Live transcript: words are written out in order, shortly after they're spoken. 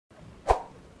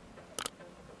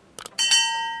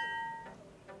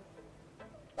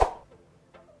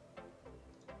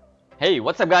Hey,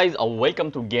 what's up guys, and welcome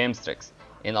to Steamy Stacks.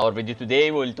 In our video today,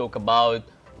 we'll talk about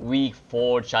week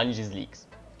 4 challenges leagues.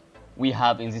 We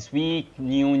have in this week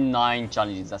new 9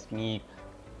 challenges that need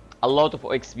a lot of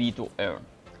XP to earn.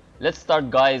 Let's start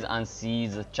guys and see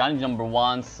the challenge number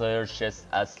 1, search chests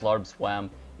at Slurp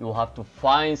Swamp. You have to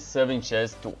find 7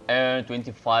 chests to earn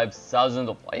 25,000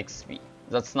 of XP.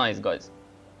 That's nice guys.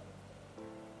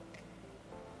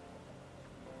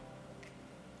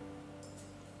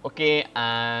 Okay,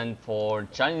 and for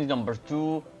challenge number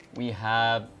 2, we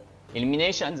have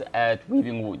eliminations at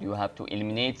Weaving Wood. You have to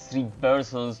eliminate 3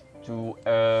 persons to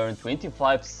earn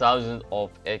 25,000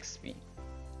 of XP.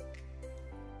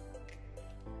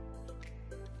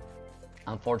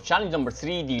 And for challenge number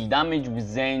 3, deal damage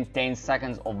within 10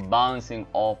 seconds of bouncing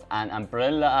off an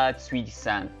umbrella at Sweetie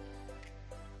Sand.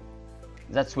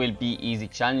 That will be easy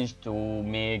challenge to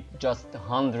make just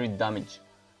 100 damage.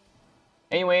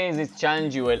 Anyway, this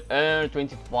challenge you will earn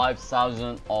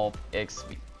 25,000 of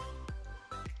XP.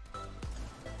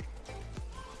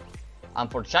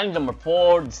 And for challenge number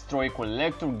 4, destroy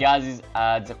collector gases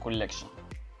at the collection.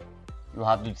 You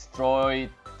have to destroy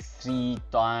 3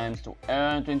 times to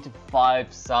earn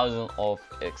 25,000 of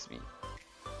XP.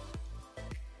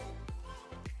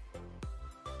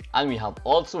 And we have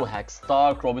also hack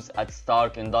Stark robots at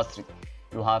Stark Industry.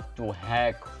 You have to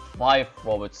hack 5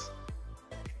 robots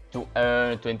to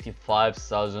earn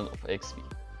 25,000 of XP.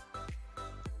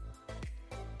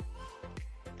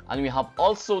 And we have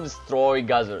also destroy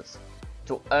gathers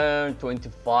to earn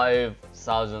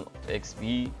 25,000 of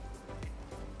XP.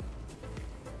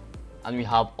 And we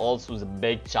have also the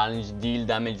big challenge, deal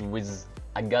damage with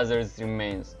a gather's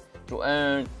remains to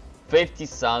earn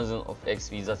 50,000 of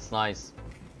XP. That's nice.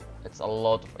 It's a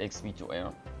lot of XP to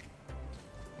earn.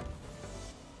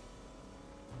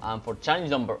 And for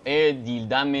challenge number 8, deal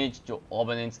damage to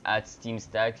opponents at Steamy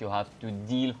Stacks. You have to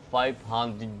deal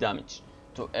 500 damage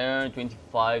to earn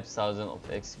 25,000 of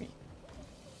XP.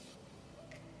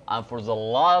 And for the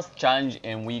last challenge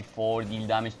in week 4, deal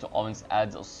damage to opponents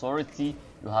at the Authority.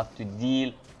 You have to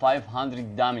deal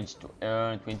 500 damage to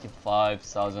earn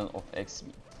 25,000 of XP.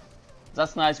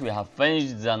 That's nice. We have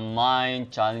finished the 9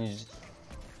 challenges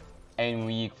in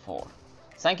week 4.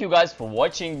 Thank you guys for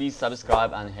watching. Please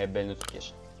subscribe and hit bell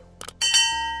notification.